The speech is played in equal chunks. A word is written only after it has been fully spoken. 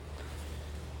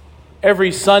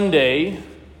Every Sunday,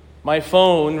 my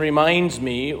phone reminds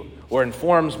me, or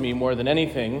informs me more than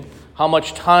anything, how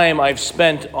much time I've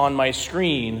spent on my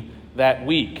screen that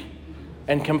week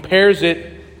and compares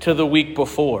it to the week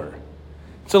before.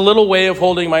 It's a little way of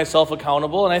holding myself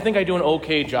accountable, and I think I do an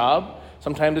okay job.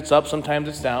 Sometimes it's up, sometimes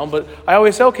it's down, but I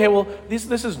always say, okay, well, this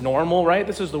is normal, right?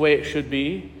 This is the way it should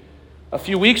be. A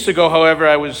few weeks ago, however,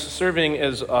 I was serving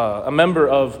as a member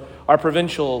of our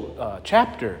provincial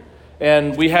chapter,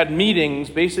 and we had meetings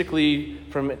basically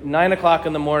from 9 o'clock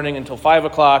in the morning until 5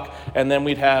 o'clock, and then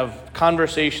we'd have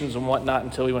conversations and whatnot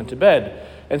until we went to bed.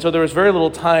 And so there was very little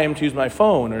time to use my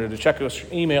phone or to check an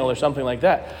email or something like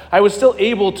that. I was still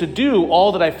able to do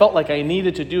all that I felt like I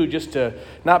needed to do just to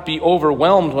not be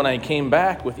overwhelmed when I came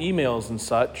back with emails and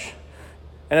such.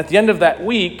 And at the end of that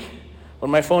week,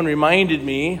 when my phone reminded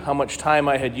me how much time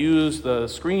I had used the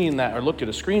screen or looked at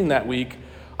a screen that week,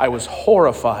 I was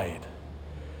horrified.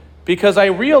 Because I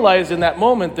realized in that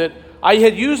moment that I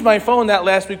had used my phone that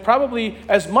last week probably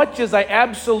as much as I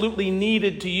absolutely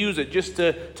needed to use it just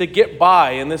to get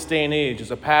by in this day and age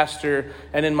as a pastor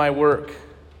and in my work.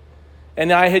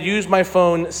 And I had used my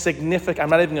phone I'm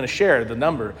not even going to share the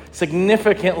number,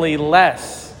 significantly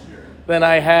less than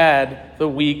I had the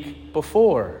week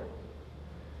before.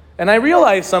 And I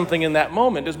realized something in that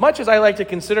moment. As much as I like to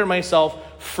consider myself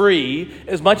free,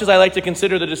 as much as I like to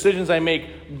consider the decisions I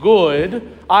make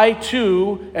good, I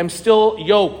too am still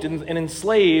yoked and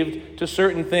enslaved to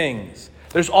certain things.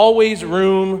 There's always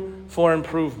room for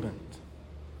improvement.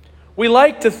 We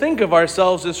like to think of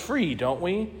ourselves as free, don't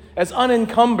we? As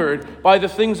unencumbered by the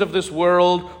things of this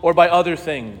world or by other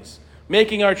things,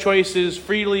 making our choices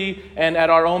freely and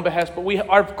at our own behest. But we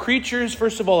are creatures,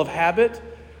 first of all, of habit.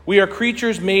 We are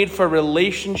creatures made for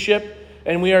relationship,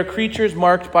 and we are creatures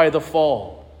marked by the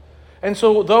fall. And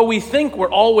so though we think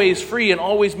we're always free and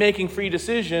always making free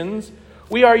decisions,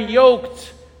 we are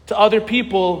yoked to other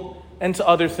people and to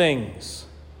other things.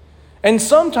 And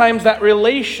sometimes that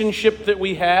relationship that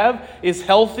we have is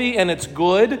healthy and it's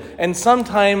good, and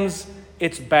sometimes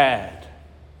it's bad.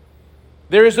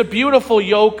 There is a beautiful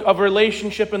yoke of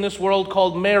relationship in this world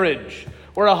called marriage,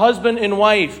 where a husband and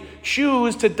wife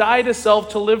choose to die to self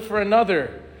to live for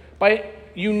another. By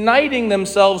uniting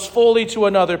themselves fully to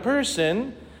another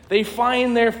person, they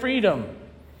find their freedom.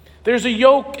 There's a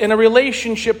yoke in a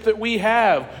relationship that we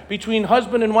have between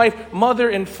husband and wife, mother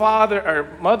and father,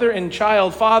 or mother and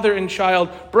child, father and child,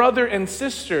 brother and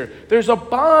sister. There's a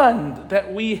bond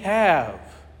that we have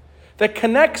that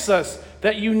connects us,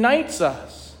 that unites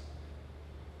us.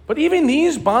 But even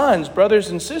these bonds, brothers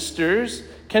and sisters,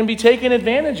 can be taken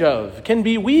advantage of, can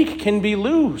be weak, can be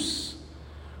loose.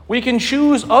 We can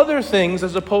choose other things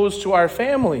as opposed to our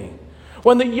family.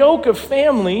 When the yoke of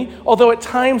family, although at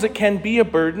times it can be a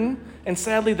burden, and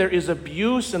sadly there is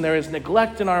abuse and there is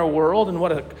neglect in our world, and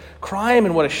what a crime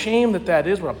and what a shame that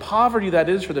is, what a poverty that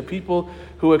is for the people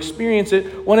who experience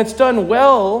it. When it's done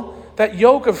well, that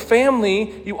yoke of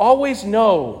family, you always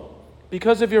know,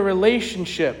 because of your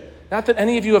relationship, not that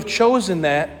any of you have chosen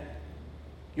that,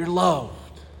 you're loved.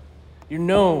 You're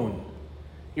known.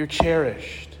 You're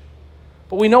cherished.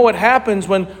 But we know what happens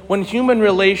when human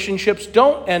relationships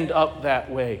don't end up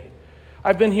that way.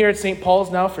 I've been here at St.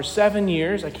 Paul's now for 7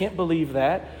 years. I can't believe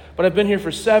that. But I've been here for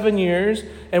 7 years.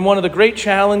 And one of the great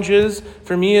challenges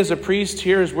for me as a priest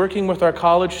here is working with our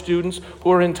college students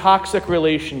who are in toxic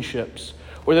relationships,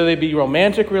 whether they be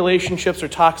romantic relationships or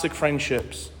toxic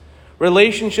friendships.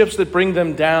 Relationships that bring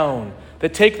them down,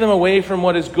 that take them away from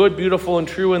what is good, beautiful, and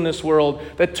true in this world,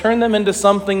 that turn them into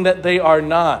something that they are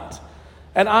not.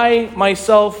 And I,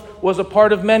 myself, was a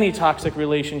part of many toxic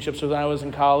relationships when I was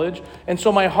in college, and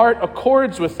so my heart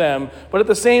accords with them, but at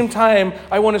the same time,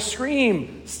 I want to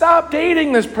scream, stop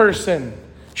dating this person.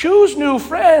 Choose new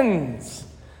friends.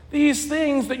 These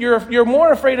things that you're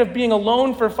more afraid of being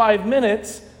alone for 5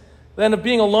 minutes than of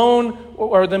being alone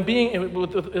or than being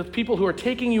with people who are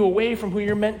taking you away from who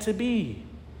you're meant to be.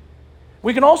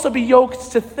 We can also be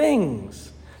yoked to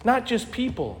things, not just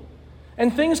people.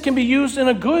 And things can be used in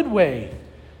a good way.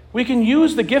 We can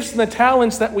use the gifts and the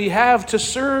talents that we have to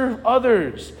serve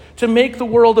others, to make the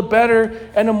world a better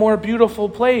and a more beautiful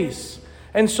place.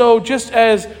 And so just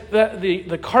as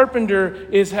the carpenter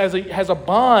has a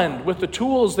bond with the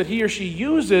tools that he or she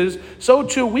uses, so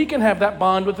too we can have that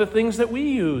bond with the things that we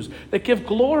use, that give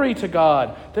glory to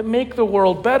God, that make the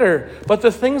world better. But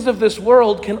the things of this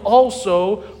world can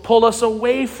also pull us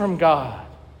away from God.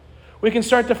 We can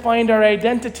start to find our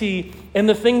identity in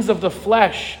the things of the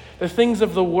flesh, the things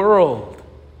of the world.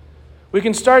 We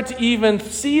can start to even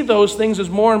see those things as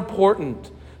more important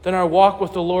than our walk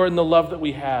with the Lord and the love that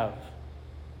we have.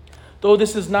 Though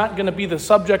this is not going to be the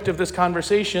subject of this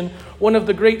conversation, one of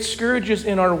the great scourges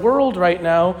in our world right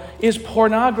now is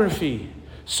pornography.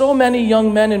 So many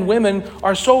young men and women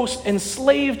are so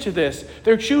enslaved to this.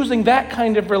 They're choosing that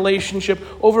kind of relationship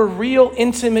over real,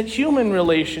 intimate human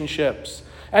relationships.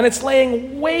 And it's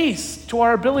laying waste to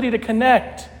our ability to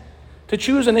connect, to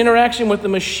choose an interaction with the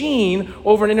machine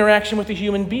over an interaction with a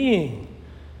human being.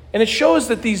 And it shows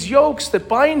that these yokes that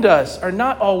bind us are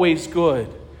not always good.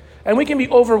 And we can be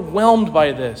overwhelmed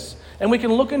by this. And we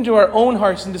can look into our own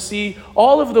hearts and to see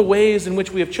all of the ways in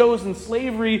which we have chosen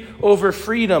slavery over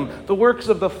freedom, the works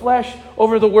of the flesh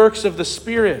over the works of the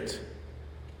Spirit.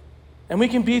 And we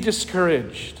can be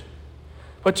discouraged.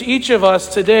 But to each of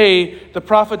us today, the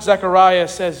prophet Zechariah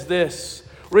says this: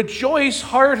 "Rejoice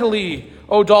heartily,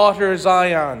 O daughter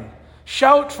Zion.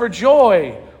 Shout for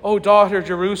joy, O daughter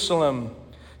Jerusalem.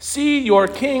 See, your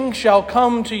king shall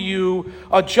come to you.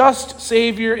 A just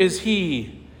Savior is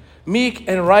he, meek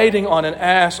and riding on an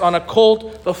ass, on a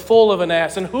colt, the foal of an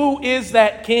ass." And who is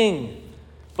that king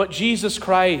but Jesus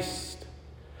Christ,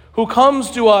 who comes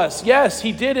to us? Yes,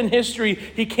 he did in history.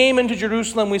 He came into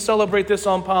Jerusalem. We celebrate this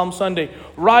on Palm Sunday,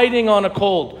 riding on a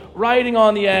colt, riding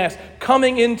on the ass,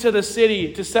 coming into the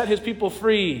city to set his people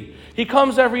free. He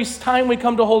comes every time we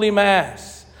come to Holy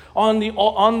Mass, on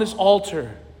this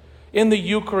altar, in the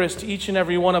Eucharist, to each and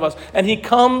every one of us. And he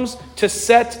comes to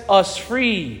set us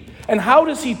free. And how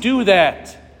does he do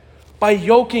that? By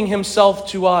yoking himself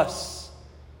to us.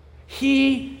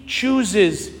 He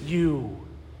chooses you.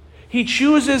 He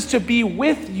chooses to be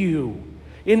with you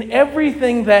in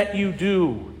everything that you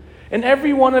do, in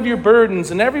every one of your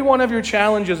burdens, in every one of your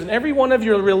challenges, in every one of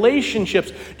your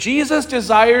relationships. Jesus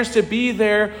desires to be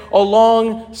there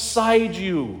alongside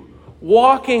you,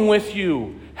 walking with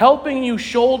you, helping you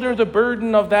shoulder the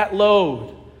burden of that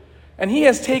load. And he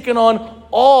has taken on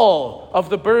all of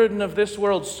the burden of this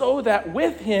world so that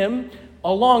with him,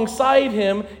 alongside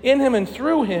him, in him and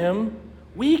through him,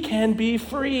 we can be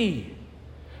free.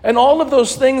 And all of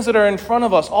those things that are in front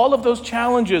of us, all of those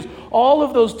challenges, all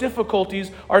of those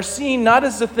difficulties are seen not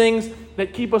as the things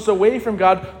that keep us away from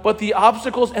God, but the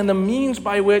obstacles and the means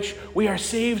by which we are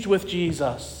saved with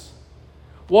Jesus,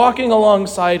 walking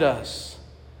alongside us,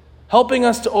 helping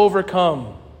us to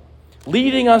overcome,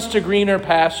 leading us to greener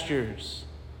pastures.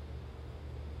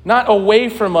 Not away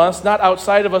from us, not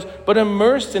outside of us, but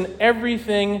immersed in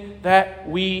everything that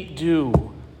we do.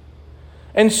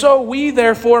 And so we,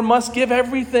 therefore, must give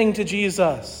everything to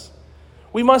Jesus.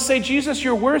 We must say, Jesus,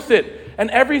 you're worth it,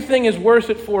 and everything is worth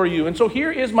it for you. And so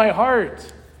here is my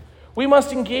heart. We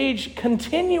must engage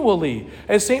continually,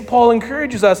 as St. Paul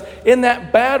encourages us, in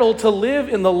that battle to live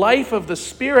in the life of the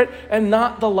Spirit and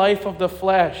not the life of the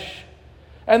flesh.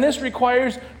 And this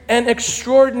requires an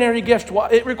extraordinary gift.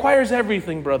 It requires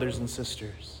everything, brothers and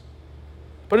sisters.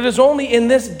 But it is only in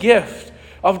this gift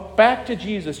of back to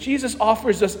Jesus. Jesus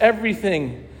offers us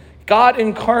everything. God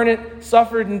incarnate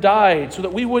suffered and died so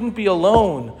that we wouldn't be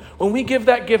alone. When we give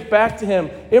that gift back to him,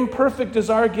 imperfect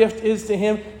as our gift is to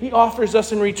him, he offers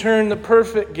us in return the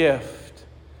perfect gift.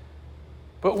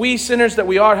 But we sinners that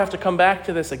we are have to come back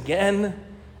to this again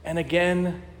and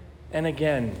again and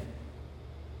again.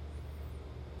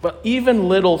 But even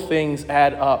little things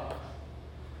add up.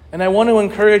 And I want to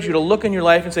encourage you to look in your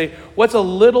life and say, what's a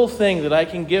little thing that I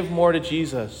can give more to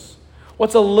Jesus?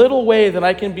 What's a little way that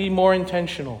I can be more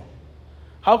intentional?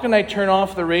 How can I turn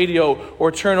off the radio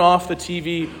or turn off the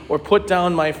TV or put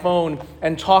down my phone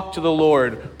and talk to the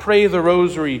Lord, pray the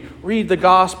rosary, read the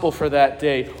gospel for that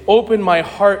day, open my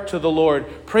heart to the Lord,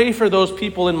 pray for those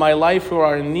people in my life who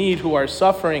are in need, who are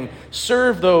suffering,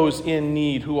 serve those in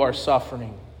need who are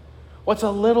suffering? What's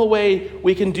a little way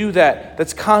we can do that,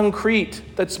 that's concrete,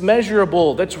 that's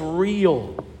measurable, that's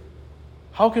real?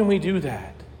 How can we do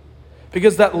that?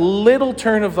 Because that little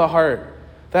turn of the heart,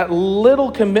 that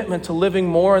little commitment to living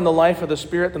more in the life of the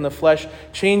Spirit than the flesh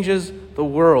changes the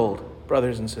world,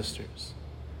 brothers and sisters.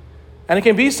 And it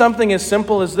can be something as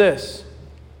simple as this.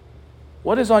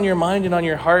 What is on your mind and on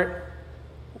your heart?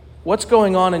 What's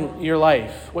going on in your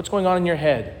life? What's going on in your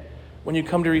head when you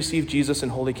come to receive Jesus in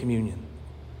Holy Communion?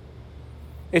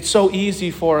 It's so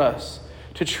easy for us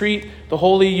to treat the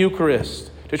Holy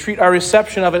Eucharist, to treat our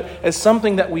reception of it as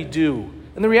something that we do.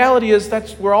 And the reality is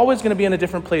we're always going to be in a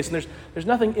different place, and there's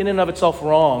nothing in and of itself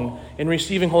wrong in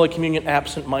receiving Holy Communion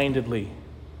absent-mindedly.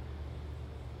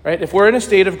 Right? If we're in a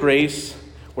state of grace,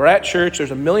 we're at church,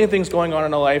 there's a million things going on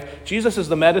in our life, Jesus is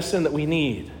the medicine that we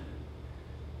need.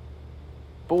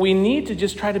 But we need to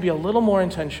just try to be a little more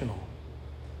intentional.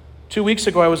 2 weeks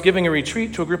ago, I was giving a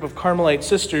retreat to a group of Carmelite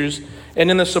sisters, and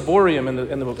in the ciborium,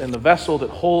 in the vessel that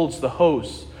holds the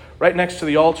host, right next to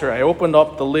the altar, I opened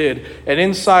up the lid, and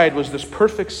inside was this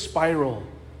perfect spiral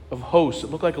of hosts.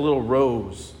 It looked like a little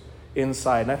rose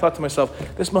inside. And I thought to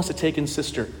myself, this must have taken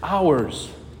Sister hours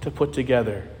to put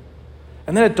together.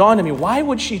 And then it dawned on me, why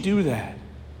would she do that?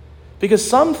 Because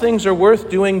some things are worth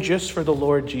doing just for the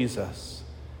Lord Jesus.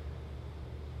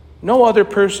 No other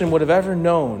person would have ever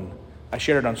known. I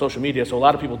shared it on social media, so a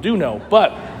lot of people do know,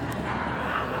 but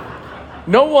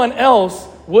no one else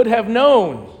would have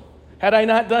known had I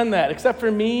not done that, except for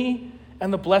me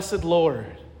and the blessed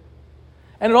Lord.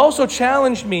 And it also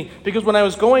challenged me, because when I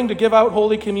was going to give out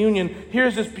Holy Communion,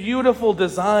 here's this beautiful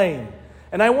design.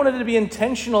 And I wanted to be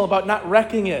intentional about not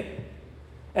wrecking it.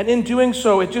 And in doing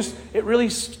so, it really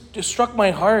just struck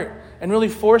my heart and really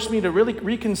forced me to really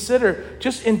reconsider,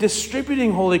 just in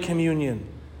distributing Holy Communion,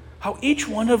 how each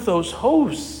one of those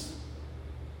hosts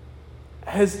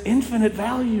has infinite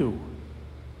value.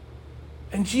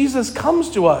 And Jesus comes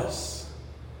to us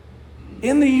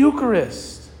in the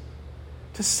Eucharist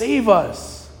to save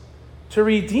us, to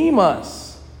redeem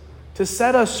us, to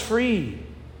set us free.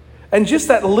 And just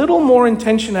that little more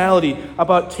intentionality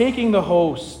about taking the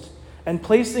host and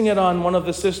placing it on one of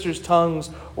the sisters' tongues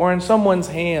or in someone's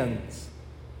hands,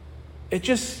 it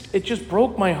just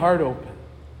broke my heart open.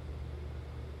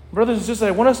 Brothers and sisters,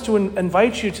 I want us to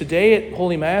invite you today at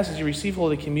Holy Mass as you receive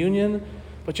Holy Communion,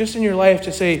 but just in your life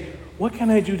to say, what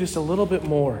can I do just a little bit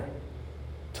more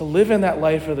to live in that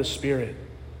life of the Spirit,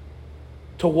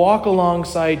 to walk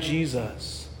alongside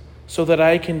Jesus so that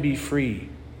I can be free?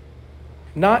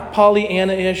 Not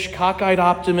Pollyanna-ish, cockeyed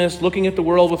optimist looking at the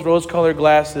world with rose-colored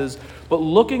glasses, but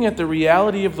looking at the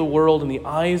reality of the world in the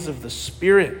eyes of the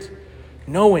Spirit,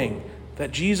 knowing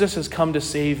that Jesus has come to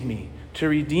save me, to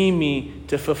redeem me,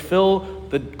 to fulfill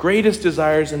the greatest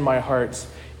desires in my heart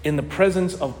in the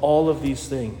presence of all of these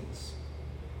things.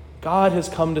 God has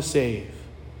come to save.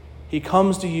 He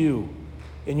comes to you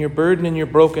in your burden and your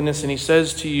brokenness, and he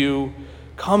says to you,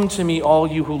 come to me, all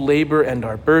you who labor and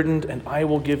are burdened, and I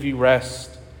will give you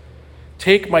rest.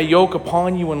 Take my yoke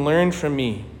upon you and learn from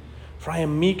me, for I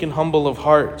am meek and humble of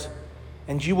heart,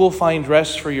 and you will find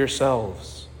rest for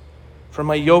yourselves. For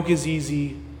my yoke is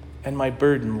easy and my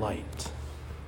burden light.